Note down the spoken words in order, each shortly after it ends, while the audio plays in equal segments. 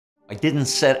didn't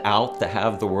set out to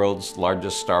have the world's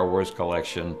largest Star Wars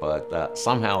collection, but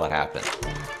somehow it happened.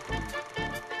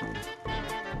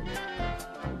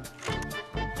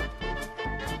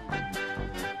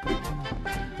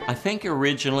 I think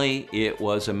originally it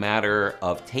was a matter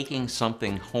of taking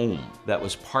something home that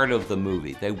was part of the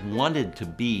movie. They wanted to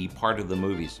be part of the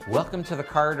movies. Welcome to the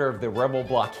corridor of the Rebel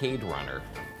Blockade Runner.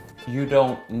 You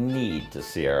don't need to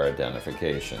see our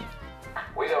identification.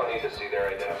 We don't need to see their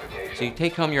identification. So you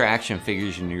take home your action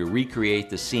figures and you recreate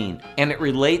the scene, and it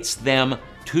relates them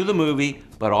to the movie,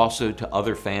 but also to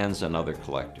other fans and other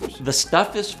collectors. The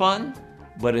stuff is fun,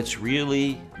 but it's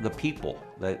really the people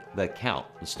that count.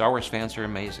 The Star Wars fans are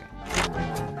amazing.